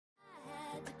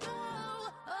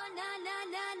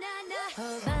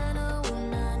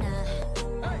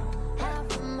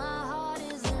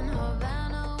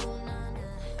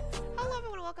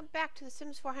Welcome back to the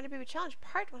Sims 400 Baby Challenge,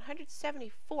 part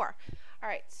 174.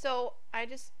 Alright, so I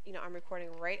just, I'm recording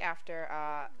right after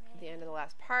the end of the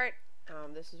last part.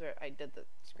 This is where I did the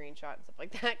screenshot and stuff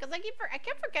like that, because I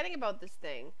kept forgetting about this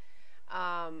thing.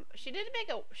 She did make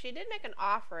an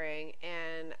offering,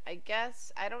 and I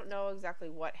guess I don't know exactly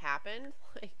what happened.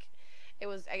 Like,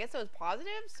 I guess it was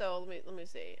positive. So let me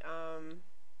see.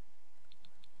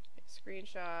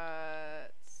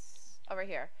 Screenshots over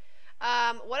here.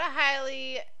 What a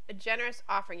highly generous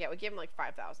offering. Yeah, we gave him like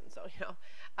 5,000. So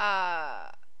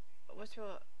what's from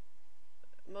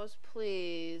most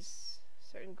please?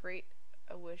 Certain great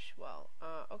a wish. Well,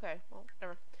 okay. Well,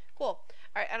 whatever. Cool. All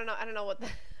right. I don't know what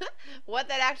what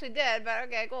that actually did, but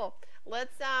okay, cool.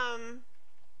 Let's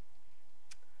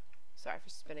Sorry for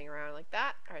spinning around like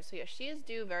that. All right. So yeah, she is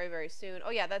due very, very soon. Oh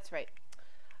yeah, that's right.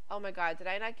 Oh my God, did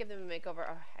I not give them a makeover?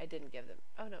 Oh, I didn't give them.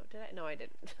 Oh no, did I? No, I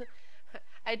didn't.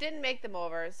 I didn't make them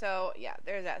over. So yeah,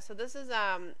 there's that. So this is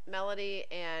Melody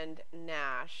and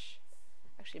Nash.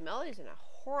 Actually, Melody's in a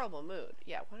horrible mood.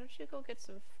 Yeah, why don't you go get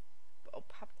some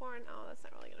popcorn? Oh, that's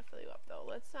not really gonna fill you up though.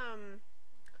 Let's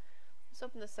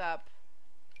open this up.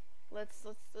 Let's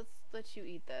let you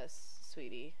eat this,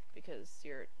 sweetie, because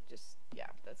you're just, yeah,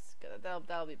 that's good.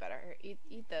 That'll be better. Here,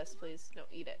 eat this, please. No,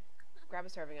 eat it. Grab a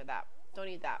serving of that. Don't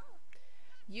eat that.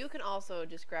 You can also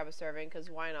just grab a serving, because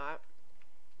why not?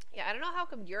 Yeah, I don't know how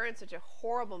come you're in such a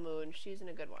horrible mood and she's in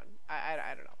a good one. I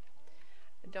don't know.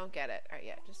 I don't get it. Alright,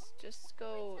 yeah, just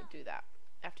go do that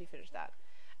after you finish that.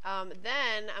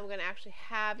 Then I'm going to actually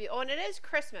have you... Oh, and it is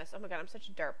Christmas. Oh my God, I'm such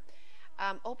a derp.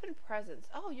 Open presents.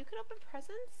 Oh, you can open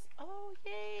presents? Oh,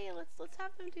 yay. Let's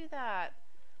have them do that.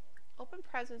 Open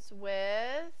presents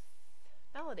with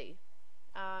Melody.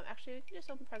 Actually, we can just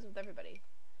open presents with everybody.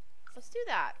 Let's do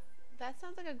that. That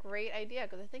sounds like a great idea,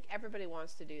 because I think everybody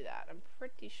wants to do that. I'm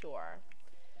pretty sure.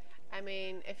 I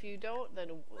mean, if you don't,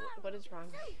 then what is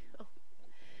wrong with you?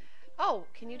 Oh,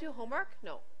 can you do homework?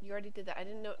 No, you already did that. I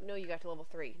didn't know you got to level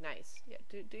 3. Nice. Yeah,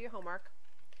 do your homework,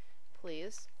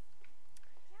 please.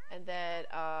 And then,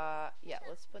 yeah,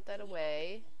 let's put that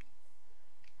away.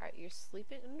 Alright, you're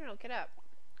sleeping? No, get up.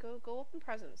 Go open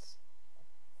presents.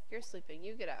 You're sleeping.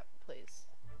 You get up, please.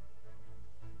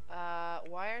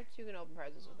 Why aren't you gonna open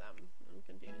presents with them? I'm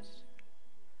confused.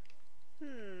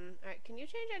 Alright, can you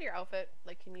change out your outfit?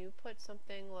 Like, can you put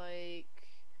something like...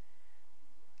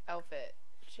 Outfit.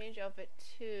 Change outfit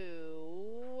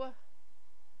to...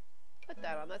 Put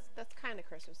that on. That's kind of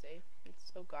Christmassy.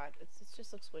 It's, oh God, it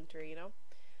just looks wintry, you know?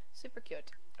 Super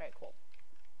cute. Alright, cool.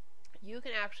 You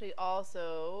can actually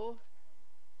also...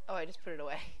 Oh, I just put it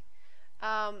away.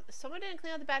 Someone didn't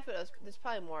clean out the bad food. There's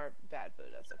probably more bad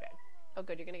food. That's okay. Oh,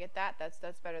 good. You're gonna get that.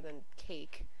 That's better than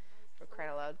cake. For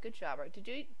crying out loud. Good job. Right? Did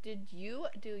you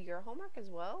do your homework as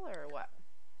well, or what?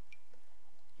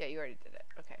 Yeah, you already did it.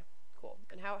 Okay, cool.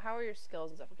 And how are your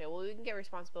skills and stuff? Okay, well, you can get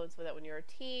responsibilities for that when you're a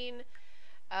teen.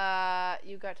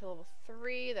 You got to level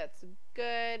 3. That's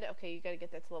good. Okay, you got to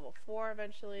get that to level 4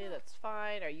 eventually. That's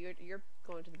fine. You're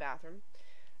going to the bathroom.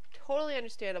 Totally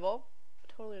understandable.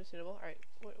 Totally understandable. All right.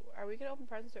 Are we gonna open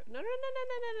presents? No.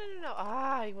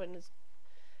 Ah, you went in his...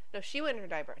 No, she went in her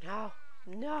diaper.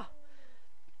 No.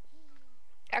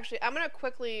 Actually, I'm gonna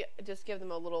quickly just give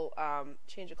them a little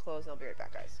change of clothes, and I'll be right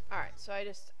back, guys. All right. So I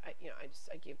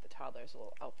gave the toddlers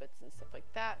little outfits and stuff like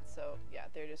that. So yeah,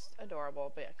 they're just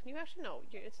adorable. But yeah, can you actually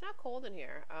it's not cold in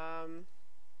here.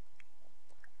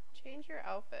 Change your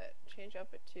outfit. Change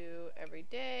outfit to every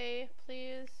day,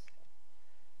 please.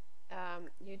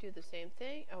 You do the same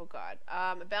thing. Oh God.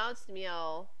 A balanced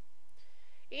meal.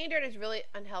 Eating dirt is really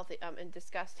unhealthy and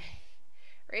disgusting.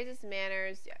 Raises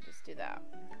manners. Yeah, just do that.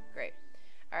 Great.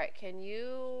 Alright, can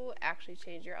you actually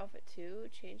change your outfit too?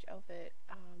 Change outfit.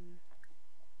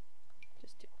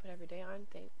 Just put every day on.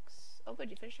 Thanks. Oh, good.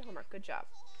 You finished your homework. Good job.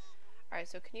 Alright,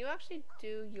 so can you actually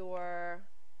do your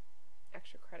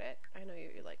extra credit? I know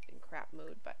you're like in crap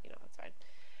mood, but that's fine.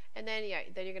 And then, yeah,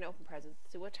 then you're going to open presents.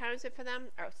 So what time is it for them?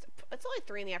 Oh, it's only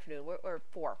 3 in the afternoon. Or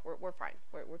 4. We're fine.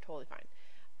 We're totally fine.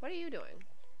 What are you doing?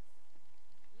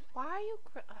 Why are you...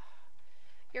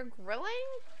 You're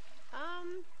grilling?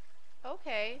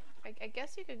 Okay. I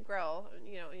guess you can grill.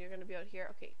 You're going to be out here.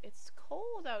 Okay, it's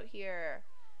cold out here.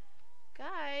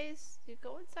 Guys, you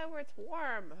go inside where it's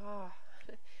warm. Oh,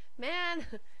 man,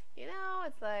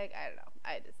 it's like, I don't know.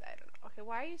 I don't know. Okay,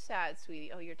 why are you sad,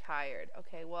 sweetie? Oh, you're tired.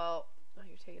 Okay, well... Oh,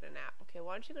 you're taking a nap. Okay,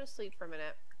 why don't you go to sleep for a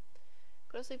minute?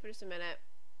 Go to sleep for just a minute.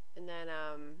 And then,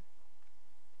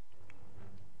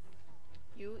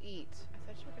 you eat. I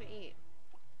thought you were gonna eat.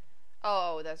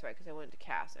 Oh, that's right, because I went to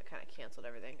cast and it kind of canceled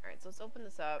everything. Alright, so let's open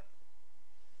this up.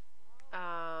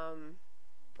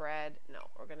 Bread. No,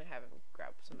 we're going to have him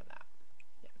grab some of that.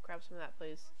 Yeah, grab some of that,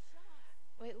 please.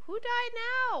 Wait, who died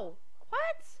now?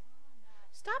 What?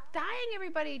 Stop dying,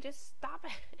 everybody. Just stop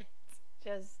it.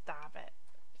 Just stop it.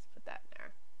 Just put that in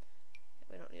there.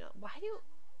 We don't need it. Why do you...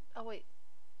 Oh, wait.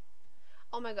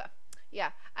 Oh, my God.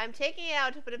 Yeah, I'm taking it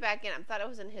out to put it back in. I thought it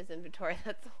was in his inventory.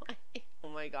 That's why. Oh,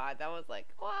 my God. That was like,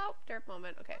 wow, derp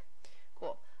moment. Okay,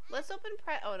 cool. Let's open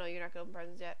Oh, no, you're not going to open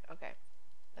presents yet? Okay.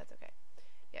 That's okay.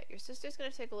 Yeah, your sister's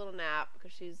going to take a little nap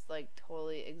because she's, like,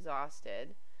 totally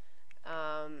exhausted.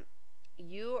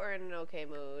 You are in an okay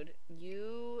mood.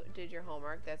 You did your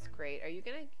homework. That's great. Are you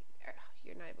going to...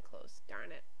 You're not even close.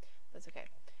 Darn it. That's okay.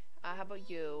 How about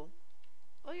you?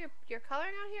 Oh, you're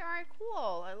coloring out here? Alright,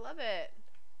 cool. I love it.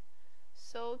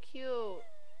 So cute.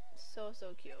 So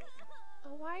cute.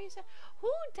 Oh, why are you so...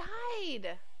 Who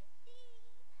died?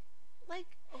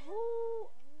 Like,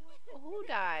 who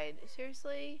died?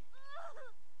 Seriously?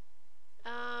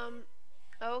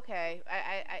 Okay.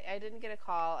 I didn't get a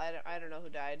call. I don't know who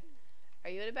died. Are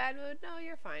you in a bad mood? No,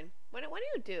 you're fine. When do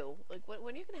you do? Like, when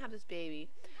are you gonna have this baby?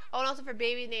 Oh, and also for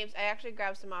baby names, I actually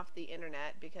grabbed some off the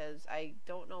internet because I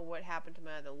don't know what happened to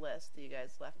my other list that you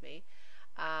guys left me.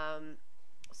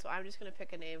 So I'm just gonna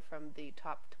pick a name from the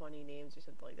top 20 names or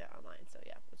something like that online. So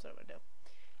yeah, that's what I'm gonna do.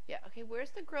 Yeah, okay, where's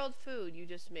the grilled food you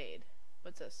just made?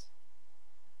 What's this?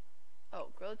 Oh,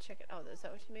 grilled chicken. Oh, is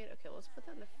that what you made? Okay, let's put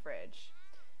that in the fridge.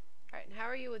 Alright, and how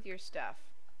are you with your stuff?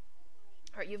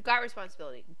 Alright, you've got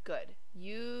responsibility. Good.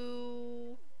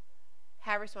 You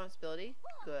have responsibility.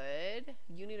 Good.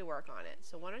 You need to work on it.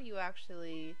 So why don't you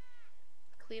actually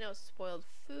clean out spoiled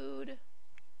food?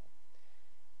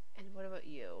 And what about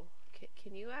you?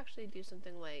 Can you actually do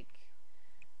something like...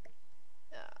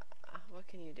 what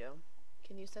can you do?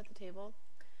 Can you set the table?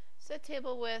 Set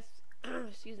table with,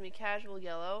 excuse me, casual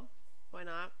yellow. Why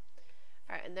not?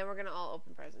 Alright, and then we're going to all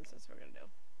open presents. That's what we're going to do.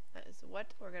 That is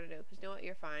what we're going to do. Because you know what?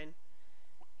 You're fine.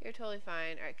 You're totally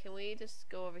fine. Alright, can we just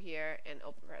go over here and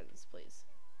open presents, please?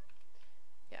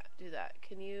 Yeah, do that.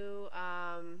 Can you,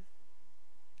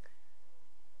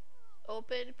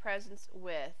 open presents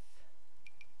with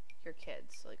your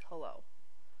kids? Like, hello.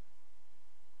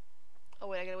 Oh,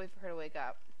 wait, I gotta wait for her to wake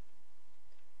up.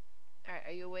 Alright,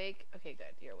 are you awake? Okay,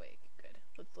 good. You're awake.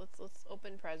 Good. Let's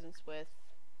open presents with...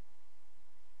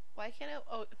 Why can't I...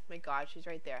 Oh, my God, she's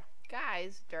right there.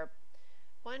 Guys, derp.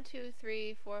 1, 2,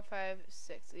 3, 4, 5,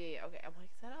 6. Yeah, okay. I'm like,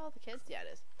 is that all the kids? Yeah,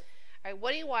 it is. Alright,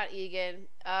 what do you want, Egan?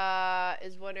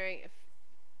 Is wondering if...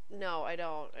 No, I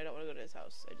don't. I don't want to go to his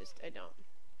house. I don't.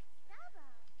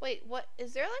 Wait, what?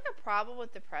 Is there, like, a problem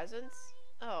with the presents?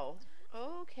 Oh,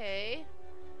 okay.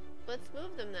 Let's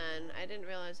move them, then. I didn't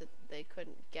realize that they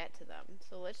couldn't get to them.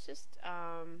 So let's just,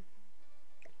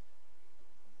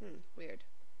 weird.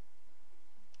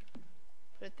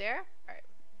 Put it there? Alright.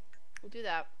 We'll do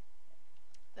that.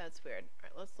 That's weird.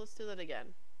 Alright, let's do that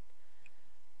again.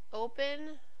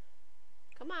 Open.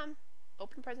 Come on.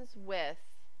 Open presents with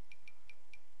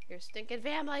your stinking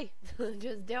family.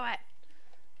 Just do it.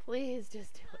 Please,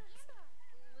 just do it.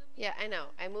 Yeah, I know.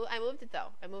 I moved it,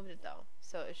 though.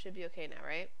 So it should be okay now,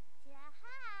 right?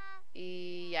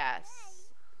 Yes.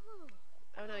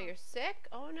 Oh, no, you're sick?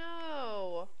 Oh,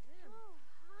 no.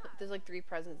 There's like 3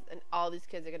 presents, and all these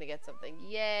kids are gonna get something.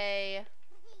 Yay!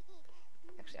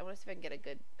 Actually, I want to see if I can get a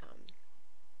good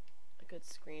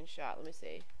screenshot. Let me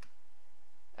see.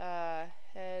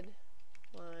 Headline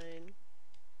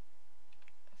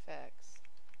effects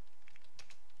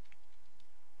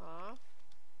off.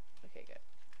 Okay,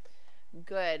 good.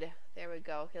 Good. There we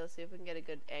go. Okay, let's see if we can get a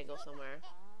good angle somewhere.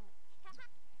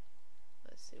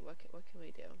 Let's see. What can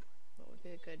we do? What would be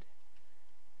a good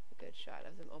shot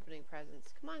of them opening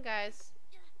presents? Come on, guys.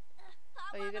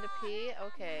 Are you gonna pee?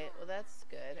 Okay, well that's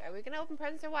good. Are we gonna open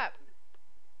presents or what?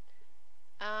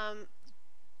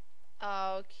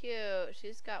 Oh, cute.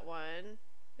 She's got one.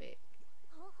 Wait.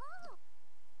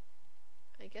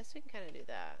 I guess we can kind of do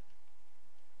that.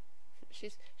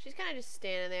 She's kind of just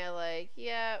standing there like,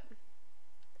 yep,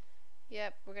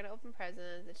 we're gonna open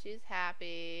presents, and she's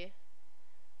happy.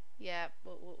 Yep,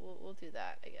 we'll do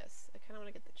that, I guess. I kind of want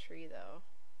to get the tree though.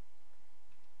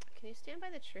 Can you stand by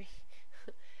the tree?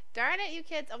 Darn it, you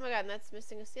kids! Oh my God, and that's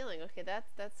missing a ceiling. Okay,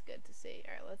 that's good to see.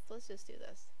 All right, let's just do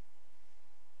this.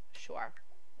 Sure.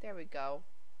 There we go.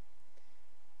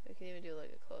 We can even do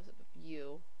like a close up of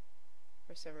you,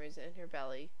 for some reason, in her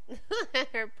belly,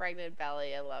 her pregnant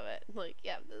belly. I love it. Like,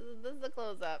 yeah, this is the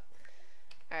close up.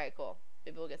 All right, cool.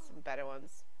 Maybe we'll get some better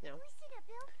ones. You know.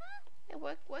 Yeah,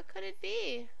 what could it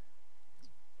be?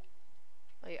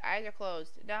 Oh, your eyes are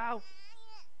closed. No.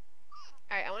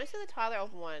 Alright, I want to see the toddler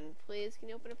open one. Please, can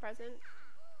you open a present?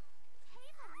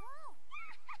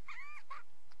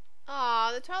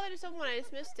 Aw, the toddler just opened one. I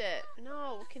just missed it.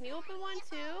 No, can you open one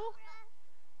too?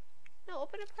 No,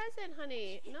 open a present,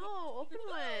 honey. No, open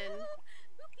one.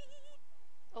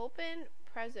 Open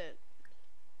present.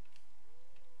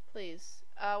 Please.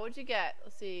 What'd you get?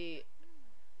 Let's see.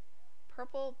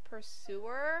 Purple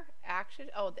Pursuer? Action?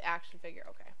 Oh, the action figure.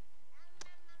 Okay.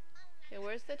 Okay,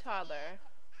 where's the toddler?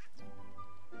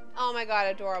 Oh my god,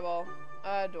 adorable.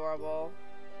 Adorable.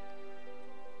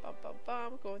 Bum, bum,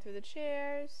 bum. Going through the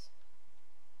chairs.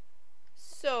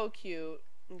 So cute.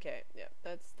 Okay, yeah,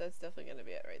 that's definitely gonna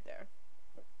be it right there.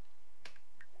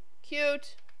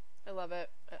 Cute. I love it.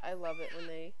 I love it when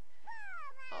they...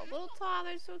 Oh, little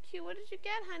toddler, so cute. What did you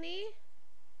get, honey?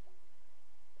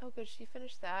 Oh, good. She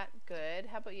finished that. Good.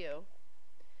 How about you?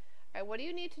 Alright, what do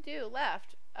you need to do?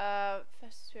 Left.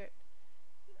 Festive Spirit.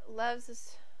 Loves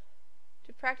this...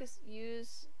 To practice,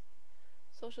 use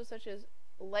social such as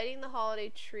lighting the holiday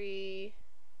tree.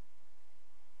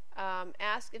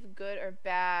 Ask if good or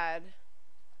bad.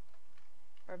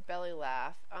 Or belly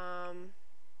laugh.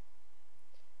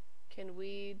 Can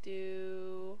we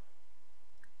do...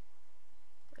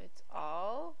 It's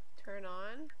all. Turn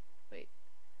on. Wait.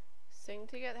 Sing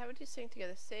together. How would you sing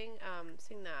together? Sing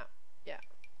that. Yeah.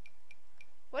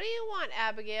 What do you want,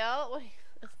 Abigail? What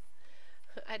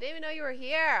I didn't even know you were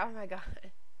here. Oh my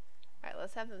god. Alright,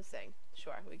 let's have them sing.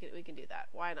 Sure, we can do that.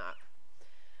 Why not?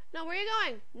 No, where are you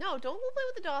going? No, don't go play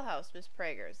with the dollhouse, Miss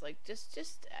Pragers. Like,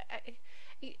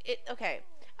 okay.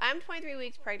 I'm 23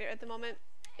 weeks pregnant at the moment,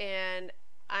 and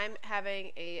I'm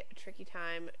having a tricky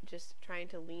time just trying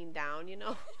to lean down, you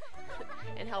know,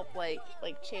 and help like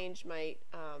change my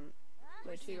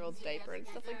my 2-year-old's diaper and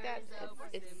stuff like that.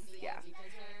 Yeah,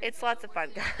 it's lots of fun,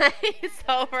 guys.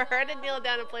 So for her to kneel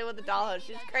down and play with the dollhouse,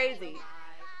 she's crazy.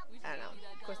 I don't know.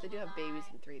 Of course, they do have babies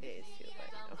in 3 days too,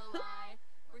 but you know.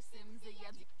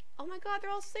 Oh my god, they're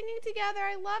all singing together.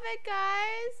 I love it,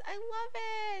 guys. I love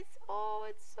it. Oh,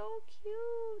 it's so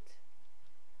cute.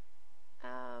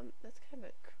 That's kind of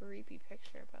a creepy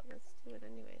picture, but let's do it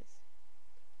anyways.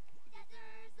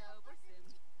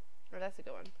 Oh, that's a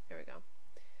good one. Here we go.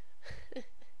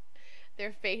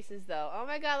 Their faces, though. Oh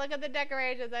my god, look at the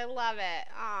decorations. I love it.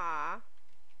 Aww.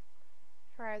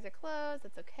 Her eyes are closed.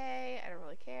 That's okay. I don't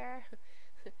really care.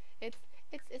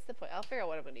 It's the point. I'll figure out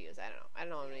what I'm going to use. I don't know. I don't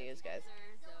know what I'm going to use, guys.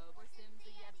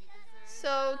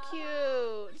 So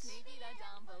cute.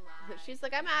 She's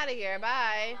like, I'm out of here.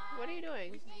 Bye. What are you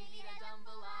doing?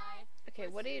 Okay,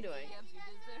 what are you doing?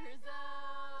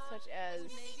 Such as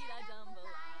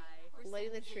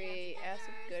lighting the tree, ask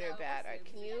if good or bad. Alright,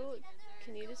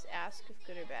 can you just ask if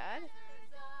good or bad?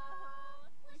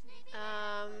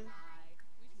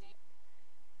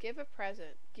 Give a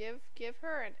present. Give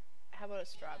her an... How about a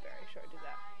strawberry? Sure, do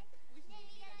that.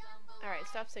 Alright,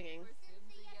 stop singing.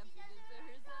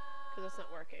 Because it's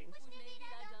not working.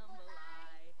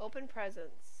 Open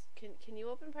presents. Can you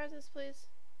open presents, please?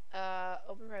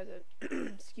 Open present.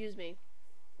 Excuse me.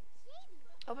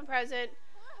 Open present.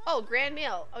 Oh, grand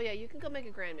meal. Oh yeah, you can go make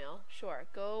a grand meal. Sure.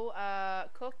 Go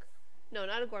cook. No,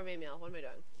 not a gourmet meal. What am I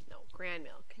doing? No, grand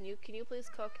meal. Can you please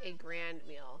cook a grand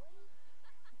meal?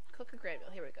 Cook a grand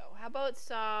meal. Here we go. How about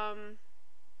some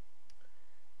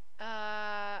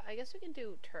I guess we can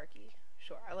do turkey.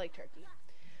 Sure, I like turkey.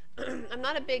 I'm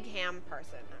not a big ham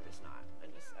person. I'm just not. I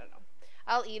don't know.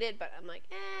 I'll eat it, but I'm like,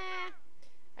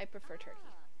 I prefer turkey.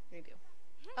 I do.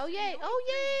 Oh, yay. Oh,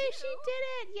 yay. She did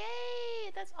it.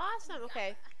 Yay. That's awesome.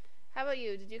 Okay. How about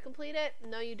you? Did you complete it?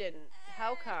 No, you didn't.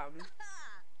 How come?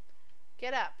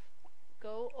 Get up.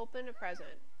 Go open a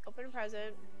present. Open a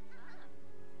present.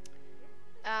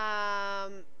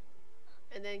 And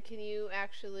then can you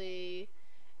actually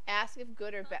ask if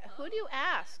good or bad? Who do you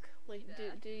ask? Like,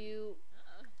 do you...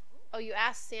 Oh, you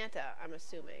asked Santa, I'm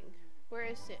assuming. Where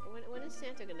is Santa? When is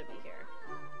Santa going to be here?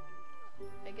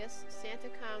 I guess Santa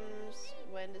comes...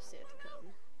 When does Santa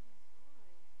come?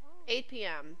 8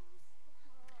 p.m.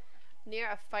 Near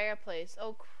a fireplace.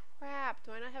 Oh, crap.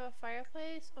 Do I not have a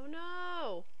fireplace? Oh,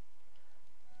 no.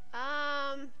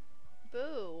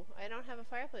 Boo. I don't have a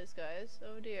fireplace, guys.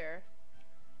 Oh, dear.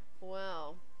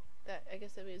 Well, I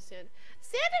guess that means Santa...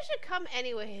 Santa should come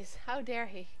anyways. How dare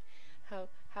he? How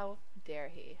dare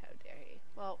he? How dare he?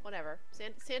 Well, whatever.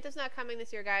 Santa's not coming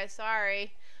this year, guys.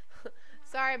 Sorry.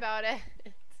 Sorry about it.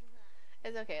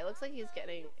 It's okay. It looks like he's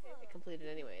getting completed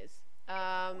anyways.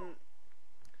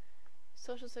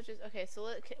 Social such as... Okay, so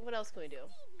what else can we do?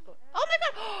 Oh my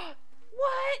god!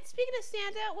 What? Speaking of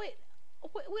Santa, wait. We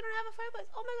don't have a fireplace.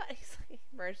 Oh my god. He's like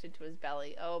merged into his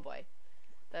belly. Oh boy.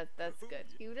 That's good.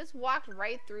 You just walked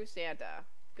right through Santa.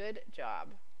 Good job.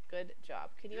 Good job.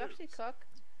 Can you actually cook?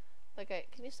 Like,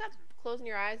 can you stop closing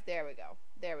your eyes? There we go.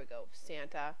 There we go,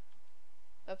 Santa.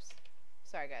 Oops.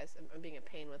 Sorry, guys. I'm being a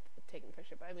pain with taking the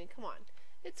picture, but I mean, come on.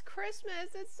 It's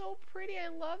Christmas. It's so pretty. I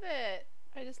love it.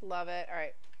 I just love it. All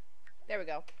right. There we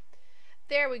go.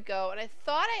 There we go. And I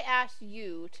thought I asked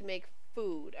you to make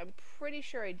food. I'm pretty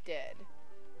sure I did.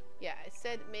 Yeah, I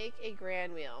said make a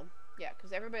grand meal. Yeah,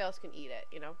 because everybody else can eat it,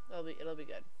 you know? It'll be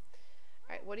good.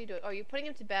 Alright, what are you doing? Oh, you're putting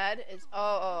him to bed?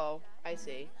 Oh, I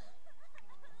see.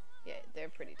 Yeah, they're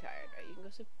pretty tired. Alright, you can go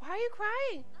sleep. Why are you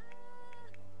crying?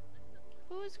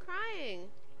 Who is crying?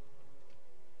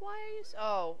 Why are you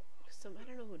I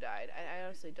don't know who died. I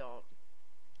honestly don't.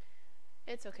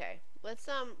 It's okay. Let's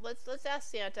ask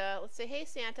Santa. Let's say, hey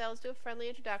Santa, let's do a friendly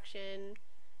introduction.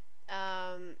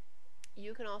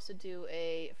 You can also do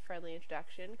a friendly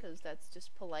introduction because that's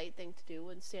just polite thing to do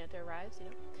when Santa arrives, you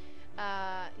know.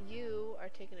 You are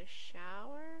taking a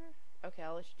shower. Okay,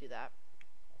 I'll let you do that.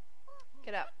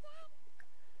 Get up.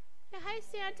 Yeah, hi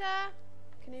Santa.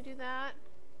 Can you do that?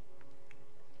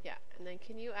 Yeah, and then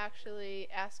can you actually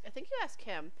ask, I think you asked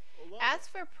him.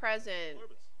 Ask for a present.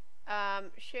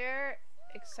 Share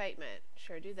excitement.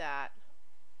 Sure, do that.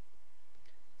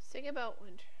 Sing about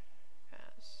winter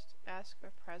past. Ask for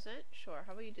a present. Sure,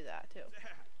 how about you do that too?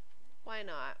 Why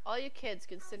not? All you kids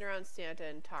can sit around Santa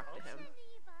and talk to him.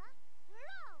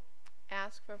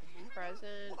 Ask for a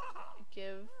present.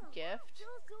 Give gift.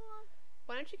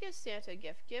 Why don't you give Santa a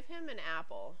gift? Give him an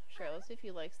apple. Sure, let's see if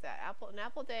he likes that. An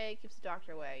apple day keeps the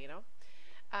doctor away, you know?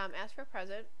 Ask for a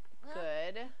present.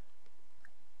 Good.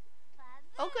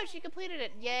 Oh, good, she completed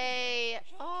it. Yay.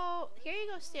 Oh, here you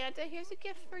go, Santa. Here's a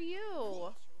gift for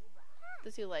you.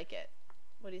 Does he like it?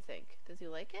 What do you think? Does he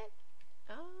like it?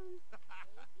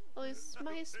 Well,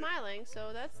 he's smiling,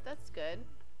 so that's good.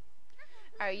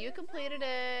 Alright, you completed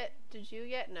it. Did you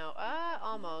yet? No.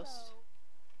 Almost.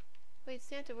 Wait,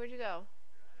 Santa, where'd you go?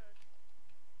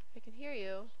 I can hear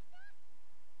you.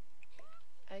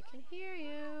 I can hear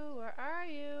you. Where are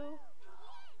you?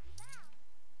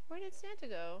 Where did Santa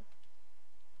go?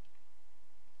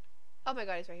 Oh my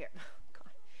god, he's right here.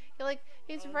 God. You're like,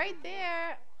 he's right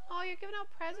there. Oh, you're giving out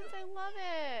presents? I love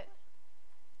it.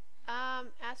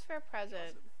 Ask for a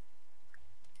present.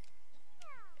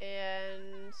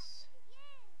 And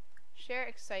share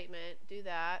excitement. Do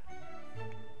that.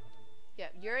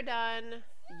 Yep, you're done.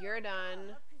 You're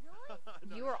done.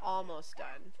 You are almost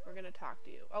done. We're gonna talk to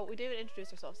you. Oh, we didn't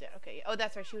introduce ourselves yet. Okay. Oh,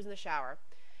 that's right. She was in the shower.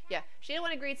 Yeah, she didn't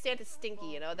want to greet Santa stinky.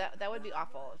 You know that would be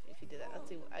awful if you did that. Let's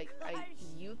see.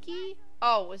 Yuki.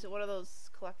 Oh, was it one of those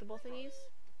collectible thingies?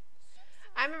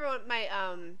 I remember when my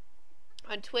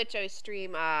on Twitch I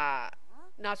stream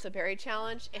Not So Berry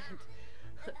Challenge, and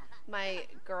my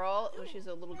girl, she's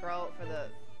a little girl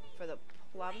for the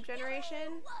plum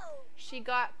generation, she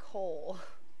got coal.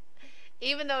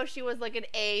 Even though she was like an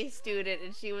A student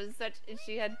and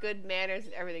she had good manners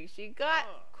and everything, she got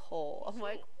coal. I'm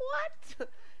like, what?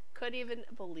 Couldn't even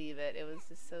believe it. It was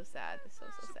just so sad. So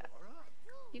sad.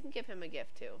 You can give him a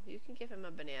gift too. You can give him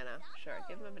a banana. Sure,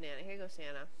 give him a banana. Here you go,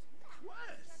 Santa.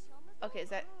 Okay,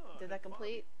 did that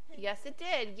complete? Yes, it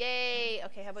did. Yay.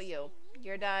 Okay, how about you?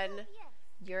 You're done.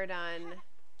 You're done.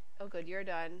 Oh, good. You're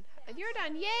done. You're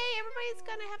done. Yay! Everybody's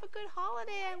gonna have a good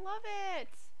holiday. I love it.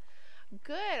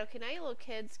 Good. Okay, now you little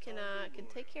kids can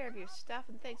take care of your stuff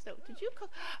and things. No, did you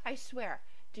cook? I swear.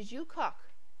 Did you cook?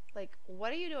 Like,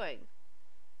 what are you doing?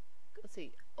 Let's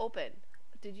see. Open.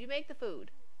 Did you make the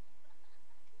food?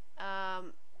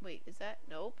 Wait, is that?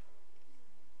 Nope.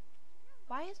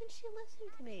 Why isn't she listening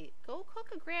to me? Go cook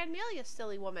a grand meal, you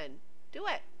silly woman. Do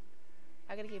it.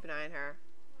 I gotta keep an eye on her.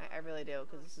 I really do,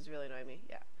 because this is really annoying me.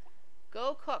 Yeah.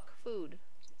 Go cook food.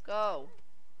 Go.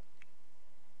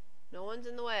 No one's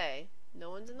in the way. No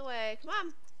one's in the way. Come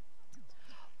on.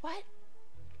 What?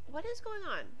 What is going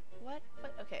on? What?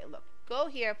 Okay, look. Go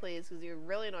here, please, because you're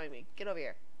really annoying me. Get over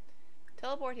here.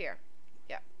 Teleport here.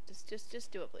 Yeah.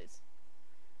 Just do it, please.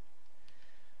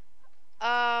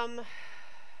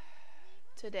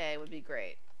 Today would be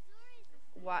great.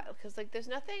 Why? Because, like, there's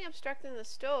nothing obstructing the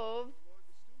stove.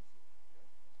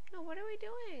 No, what are we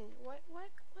doing? What?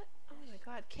 Oh my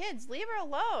god. Kids, leave her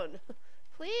alone.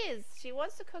 Please. She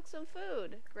wants to cook some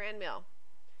food. Grand meal.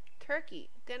 Turkey.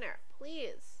 Dinner.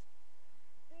 Please.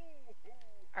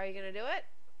 Are you gonna do it?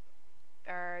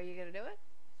 Are you gonna do it?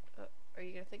 Are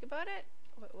you gonna think about it?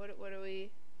 What are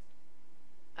we...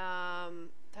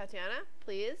 Tatianna,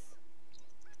 please?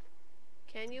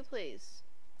 Can you please?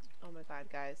 Oh my god,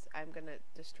 guys. I'm gonna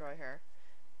destroy her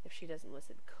if she doesn't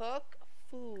listen. Cook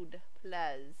food,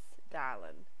 please,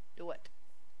 darling. Do it.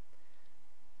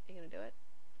 Are you gonna do it?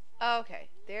 Okay,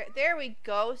 there we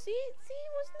go. See,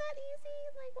 wasn't that easy?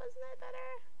 Like, wasn't that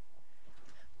better?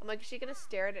 I'm like, is she gonna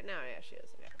stare at it now? Yeah, she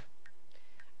is. Okay.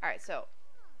 All right, so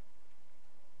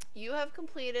you have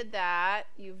completed that.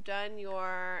 You've done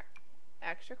your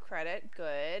extra credit.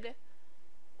 Good.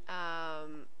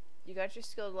 You got your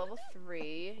skill level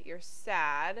 3. You're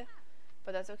sad,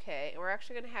 but that's okay. And we're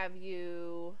actually gonna have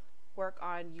you work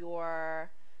on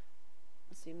your,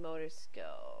 let's see, motor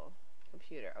skill,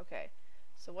 computer. Okay.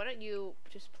 So why don't you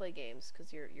just play games,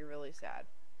 because you're really sad.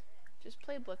 Just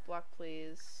play Blick Block,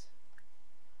 please.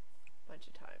 A bunch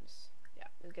of times. Yeah,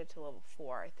 we'll get to level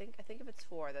 4. I think if it's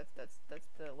 4, that's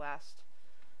the last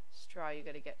straw you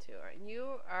gotta get to. Alright,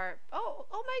 you are oh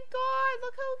my god,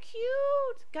 look how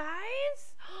cute!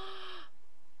 Guys!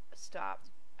 Stop.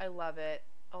 I love it.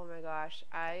 Oh my gosh,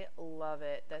 I love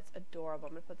it. That's adorable.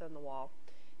 I'm gonna put that on the wall.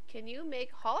 Can you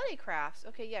make holiday crafts?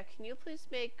 Okay, yeah, can you please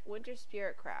make winter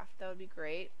spirit craft? That would be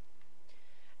great.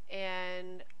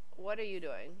 And what are you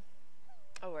doing?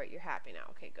 Oh, right, you're happy now.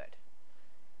 Okay, good.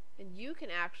 And you can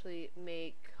actually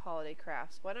make holiday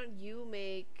crafts. Why don't you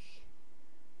make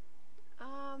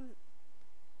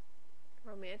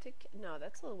romantic? No,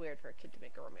 that's a little weird for a kid to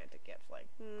make a romantic gift. Like,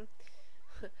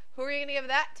 who are you gonna give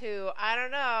that to? I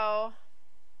don't know.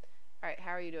 Alright,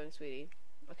 how are you doing, sweetie?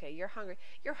 Okay, you're hungry.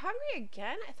 You're hungry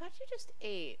again? I thought you just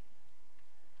ate.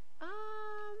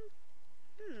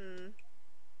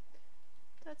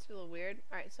 That's a little weird.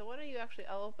 Alright, so why don't you actually,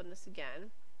 I'll open this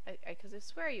again. Because I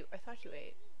swear I thought you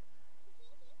ate.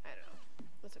 I don't know.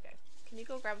 That's okay. Can you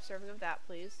go grab a serving of that,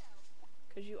 please?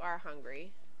 Because you are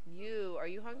hungry. Are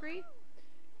you hungry?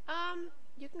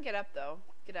 You can get up, though.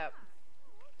 Get up.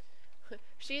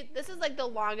 This is like the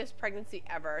longest pregnancy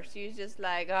ever. She's just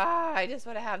like, I just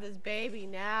want to have this baby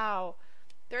now.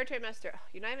 Third trimester. Oh,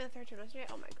 you're not even in the third trimester yet?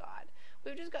 Oh my god.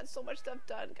 We've just got so much stuff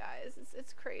done, guys.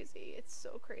 It's crazy. It's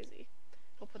so crazy.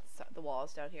 We'll put the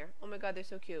walls down here. Oh my god, they're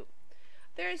so cute.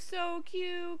 They're so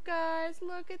cute, guys.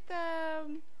 Look at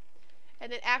them.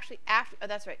 And then actually, oh,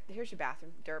 that's right. Here's your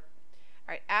bathroom. Derp.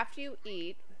 Alright, after you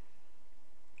eat,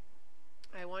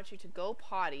 I want you to go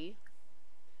potty.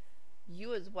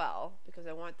 You as well, because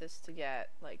I want this to get,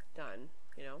 like, done,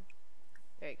 you know?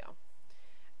 There you go.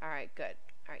 Alright, good.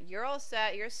 Alright, you're all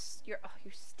set. Oh,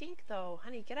 you stink, though.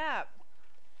 Honey, get up.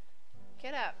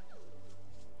 Get up.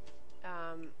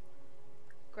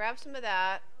 Grab some of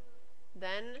that.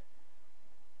 Then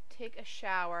take a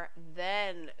shower.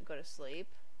 Then go to sleep.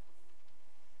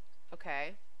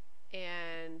 Okay.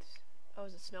 And, oh,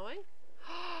 is it snowing?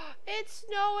 It's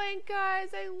snowing, guys!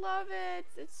 I love it!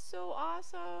 It's so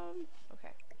awesome!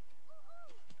 Okay.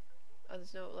 Oh,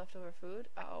 there's no leftover food?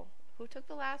 Uh-oh. Who took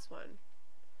the last one?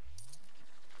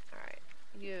 Alright.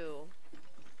 You.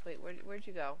 Wait, where'd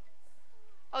you go?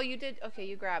 Oh, you did? Okay,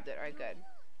 you grabbed it. Alright, good.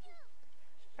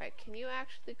 Alright, can you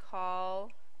actually call...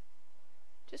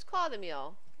 Just call the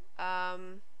meal.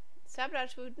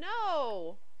 Sabotage food?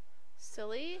 No!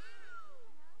 Silly.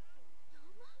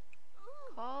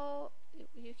 Call...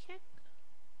 You can't...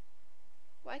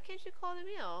 Why can't you call the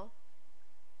meal?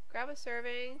 Grab a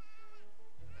serving.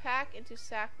 Pack into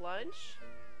sack lunch.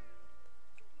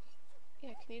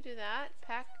 Yeah, can you do that?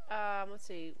 Pack, let's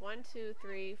see. 1, 2,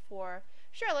 3, 4.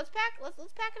 Sure, let's pack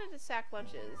it into sack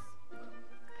lunches.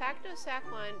 Pack into a sack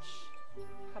lunch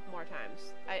a couple more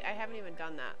times. I haven't even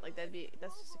done that. Like, that's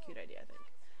just a cute idea, I think.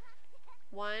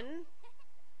 1.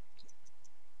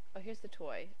 Oh, here's the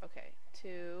toy. Okay.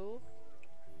 2,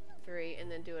 3, and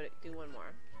then do one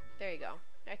more. There you go.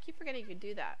 I keep forgetting you can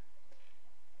do that.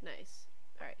 Nice.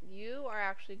 Alright, you are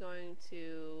actually going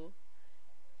to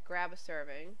grab a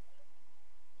serving,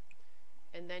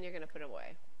 and then you're going to put it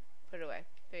away. Put it away.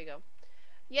 There you go.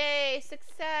 Yay!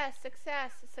 Success!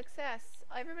 Success! Success!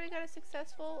 Everybody got a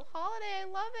successful holiday! I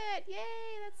love it!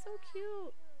 Yay! That's so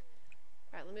cute!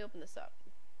 Alright, let me open this up.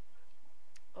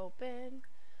 Open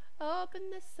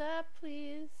this up,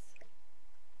 please.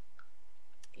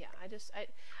 Yeah,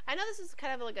 I know this is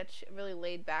kind of like a really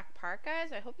laid back part,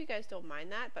 guys. I hope you guys don't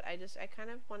mind that, but I kind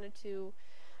of wanted to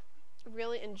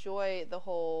really enjoy the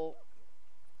whole,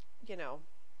 you know,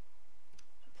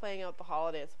 playing out the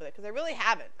holidays with it, because I really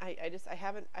haven't. I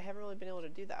haven't really been able to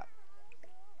do that.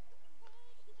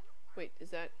 Wait,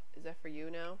 is that for you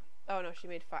now? Oh no, she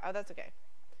made 5. Oh, that's okay.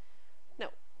 No,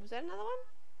 was that another one?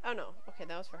 Oh no, okay,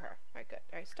 that was for her. All right, good.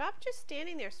 All right, stop just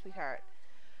standing there, sweetheart.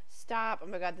 Stop. Oh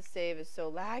my god, the save is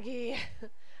so laggy.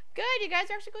 Good, you guys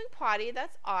are actually going potty.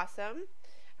 That's awesome.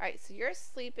 Alright, so you're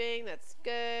sleeping. That's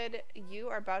good. You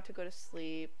are about to go to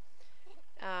sleep.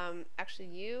 Actually,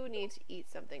 you need to eat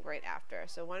something right after.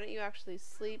 So why don't you actually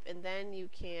sleep, and then you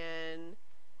can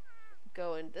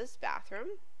go in this bathroom.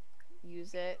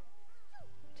 Use it.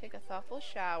 take a thoughtful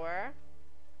shower.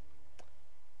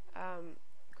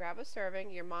 Grab a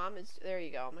serving. Your mom is, there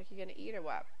you go. I'm like, you're gonna eat or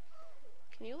what?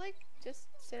 Can you like just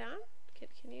sit down?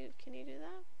 Can you do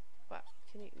that? What?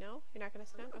 Can you? No, you're not gonna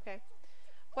sit down. Okay,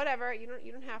 whatever. You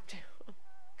don't have to. Oh,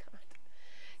 God,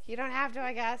 you don't have to,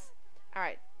 I guess. All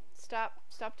right, stop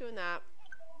doing that.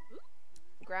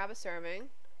 Grab a serving.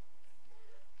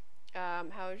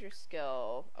 How is your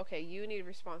skill? Okay, you need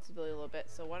responsibility a little bit.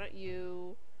 So why don't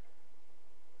you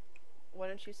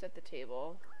set the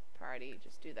table? Party,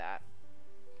 just do that.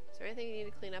 Is there anything you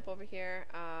need to clean up over here?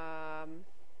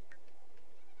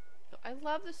 I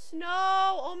love the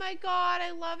snow! Oh my god,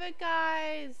 I love it,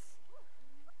 guys!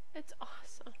 It's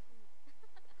awesome.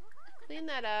 Clean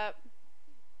that up.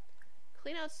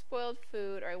 Clean out spoiled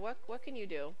food. Alright, what can you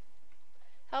do?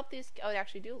 Help these... Oh,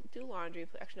 actually, do laundry.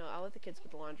 Actually, no, I'll let the kids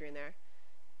put the laundry in there.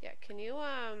 Yeah, can you,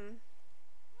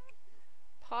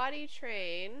 potty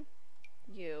train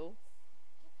you?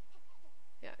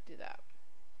 Yeah, do that.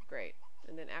 Great.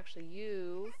 And then actually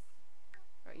you...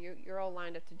 Alright, you're all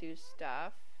lined up to do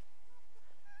stuff.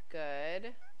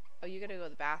 Good. Oh, you gotta go to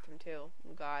the bathroom, too.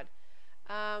 Oh, God.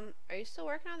 Are you still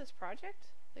working on this project?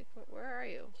 Like, where are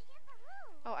you?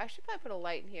 Oh, I should probably put a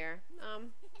light in here.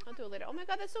 I'll do it later. Oh my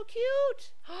god, that's so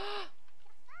cute!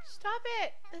 Stop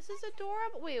it! This is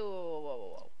adorable. Wait,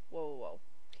 whoa.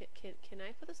 Can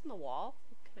I put this on the wall?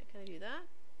 Can I do that?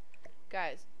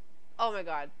 Guys, oh my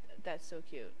god, that's so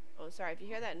cute. Oh, sorry, if you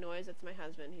hear that noise, that's my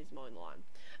husband. He's mowing the lawn.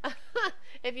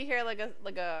 If you hear like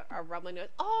a rumbling noise,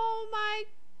 oh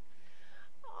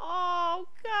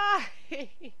god,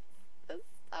 this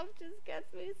stuff just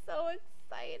gets me so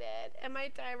excited, and my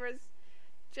timer's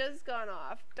just gone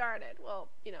off. Darn it. Well,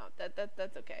 you know,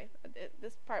 that's okay.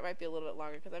 This part might be a little bit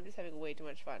longer because I'm just having way too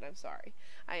much fun. I'm sorry.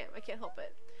 I can't help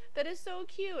it. That is so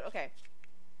cute. Okay.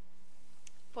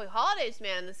 Boy, holidays,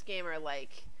 man, in this game are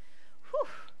like, whew,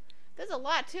 there's a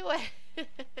lot to it.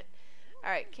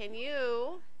 Alright, can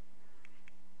you...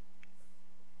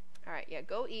 Alright, yeah,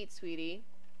 go eat, sweetie.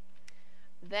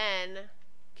 Then,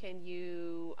 can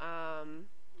you,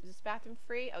 is this bathroom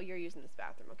free? Oh, you're using this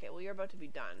bathroom. Okay, well, you're about to be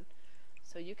done.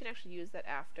 So you can actually use that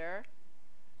after.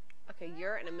 Okay,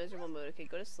 you're in a miserable mood. Okay,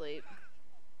 go to sleep.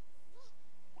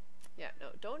 Yeah,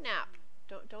 no, don't nap.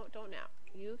 Don't nap.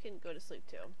 You can go to sleep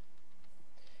too.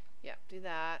 Yeah, do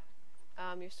that.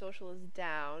 Your social is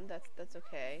down. That's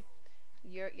okay.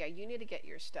 You need to get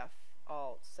your stuff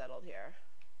all settled here.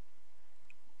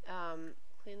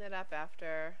 Clean that up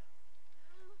after.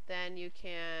 Then you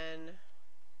can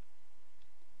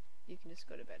just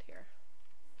go to bed here.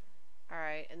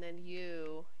 Alright, and then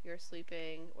you're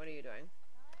sleeping. What are you doing?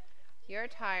 You're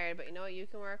tired, but you know what you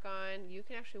can work on? You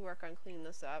can actually work on cleaning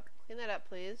this up. Clean that up,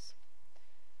 please.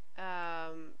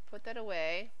 Put that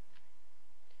away.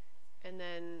 And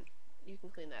then you can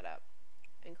clean that up.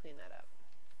 And clean that up.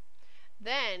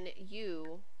 Then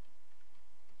you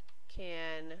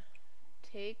can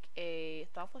take a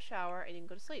thoughtful shower and you can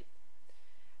go to sleep.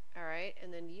 Alright,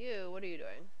 and then what are you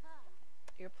doing?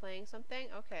 You're playing something?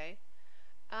 Okay.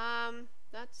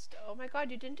 Oh my god,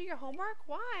 you didn't do your homework?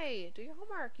 Why? Do your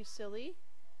homework, you silly.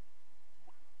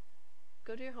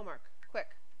 Go do your homework.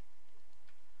 Quick.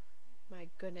 My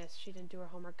goodness, she didn't do her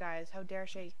homework, guys. How dare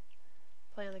she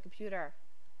play on the computer?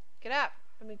 Get up!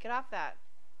 I mean, get off that.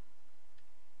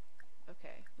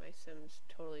 Okay, my Sim's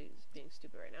totally being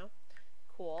stupid right now.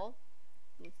 Cool.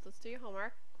 Let's do your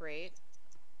homework. Great.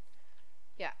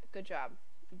 Yeah, good job.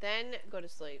 Then go to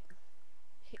sleep.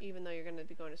 Even though you're going to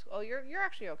be going to school. Oh, you're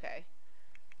actually okay.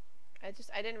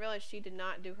 I didn't realize she did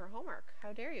not do her homework.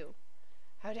 How dare you?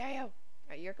 How dare you?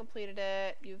 Alright, you're completed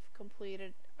it. You've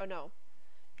completed... Oh, no.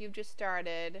 You've just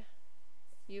started.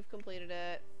 You've completed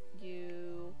it.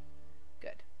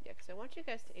 Good. Yeah, because I want you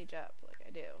guys to age up like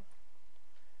I do.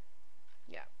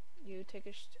 Yeah. You take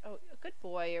a... Oh, good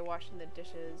boy. You're washing the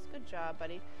dishes. Good job,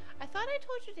 buddy. I thought I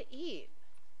told you to eat.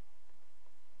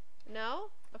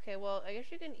 No? Okay, well, I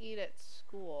guess you can eat at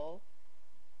school.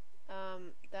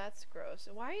 That's gross.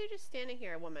 Why are you just standing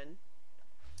here, woman?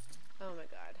 Oh my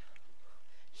god.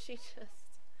 She just...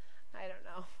 I don't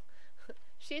know.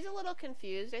 She's a little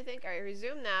confused, I think. Alright,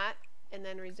 resume that, and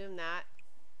then resume that.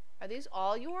 Are these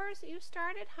all yours that you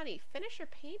started? Honey, finish your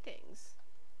paintings.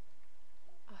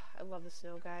 Oh, I love the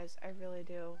snow, guys. I really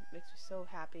do. It makes me so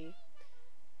happy.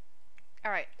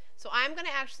 Alright, so I'm gonna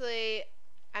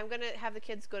have the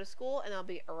kids go to school, and I'll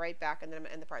be right back, and then I'm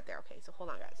gonna end the part there. Okay, so hold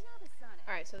on, guys.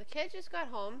 Alright, so the kids just got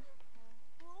home,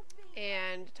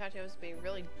 and Tatianna was being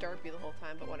really derpy the whole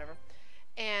time, but whatever.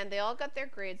 And they all got their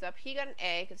grades up. He got an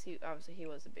A, because obviously he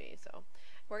was a B, so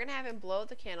we're gonna have him blow out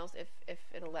the candles if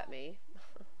it'll let me.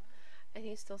 And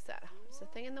he's still sad. Oh, is the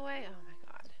thing in the way? Oh my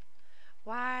god.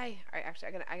 Why? All right, actually,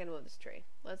 I gotta move this tree.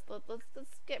 Let's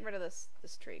get rid of this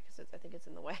tree because I think it's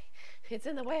in the way. It's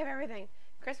in the way of everything.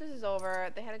 Christmas is over.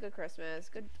 They had a good Christmas.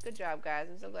 Good job, guys.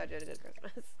 I'm so glad you had a good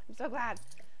Christmas. I'm so glad.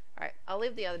 All right, I'll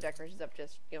leave the other decorations up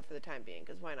just for the time being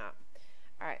because why not?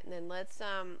 All right, and then let's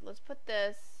put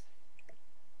this.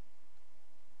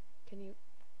 Can you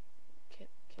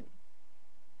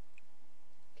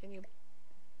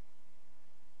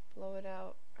blow it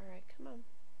out? All right, come on.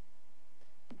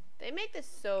 They make this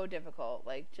so difficult.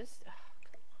 Like, just,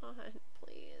 come on,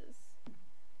 please.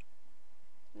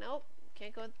 Nope.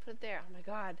 Can't go put it there. Oh, my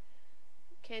God.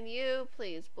 Can you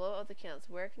please blow out the candles?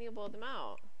 Where can you blow them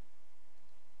out?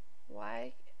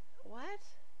 Why? What?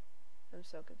 I'm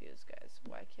so confused, guys.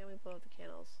 Why can't we blow out the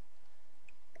candles?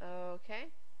 Okay.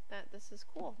 This is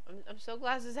cool. I'm so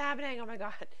glad this is happening. Oh, my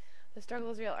God. The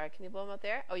struggle is real. All right, can you blow them out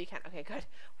there? Oh, you can. Okay, good.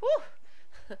 Woo!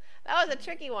 That was a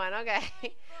tricky one. Okay.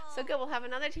 So good. We'll have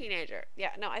another teenager.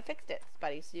 Yeah, no, I fixed it,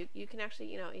 buddy. So you can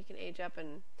actually, you can age up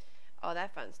and all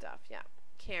that fun stuff. Yeah.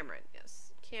 Cameron.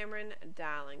 Yes. Cameron,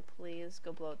 darling, please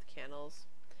go blow out the candles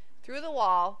through the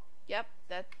wall. Yep.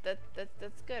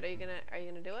 That's good. Are you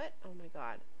gonna do it? Oh my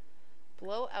God.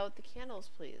 Blow out the candles,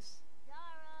 please.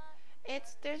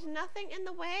 There's nothing in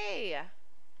the way.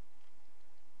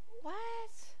 What?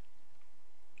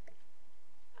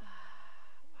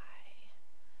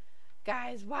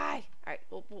 Guys, why? Alright,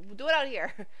 we'll do it out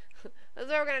here. That's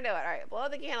where we're gonna do it. Alright, blow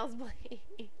the candles, please.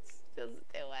 Just do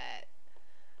it.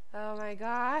 Oh my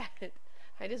God.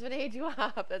 I just want to age you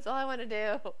up. That's all I want to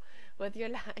do with your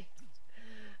life.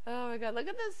 Oh my God, look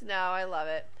at the snow. I love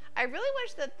it. I really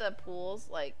wish that the pools,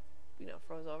 like,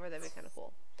 froze over. That'd be kind of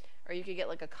cool. Or you could get,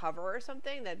 like, a cover or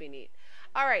something. That'd be neat.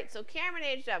 Alright, so Cameron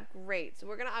aged up. Great. So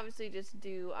we're gonna obviously just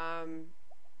do,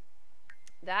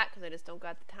 that because I just don't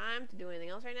got the time to do anything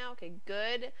else right now. Okay,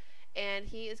 good. And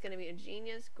he is going to be a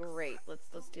genius. Great.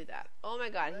 Let's do that. Oh my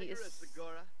God, he is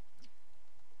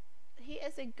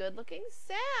a good-looking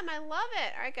Sim. I love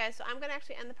it. All right, guys. So I'm going to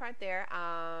actually end the part there.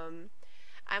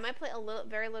 I might play a little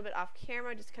bit off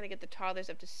camera, just kind of get the toddlers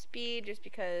up to speed, just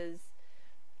because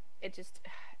it takes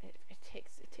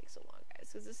so long, guys.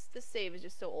 Because this save is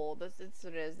just so old. This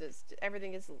what it is.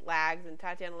 Everything is lags, and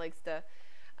Tatianna likes to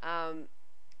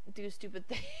do stupid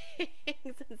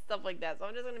things and stuff like that. So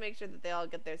I'm just going to make sure that they all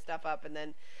get their stuff up, and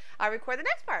then I'll record the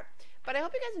next part. But I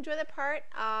hope you guys enjoyed that part.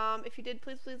 If you did,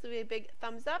 please leave a big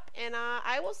thumbs up, and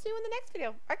I will see you in the next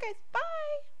video. Alright, guys.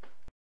 Bye!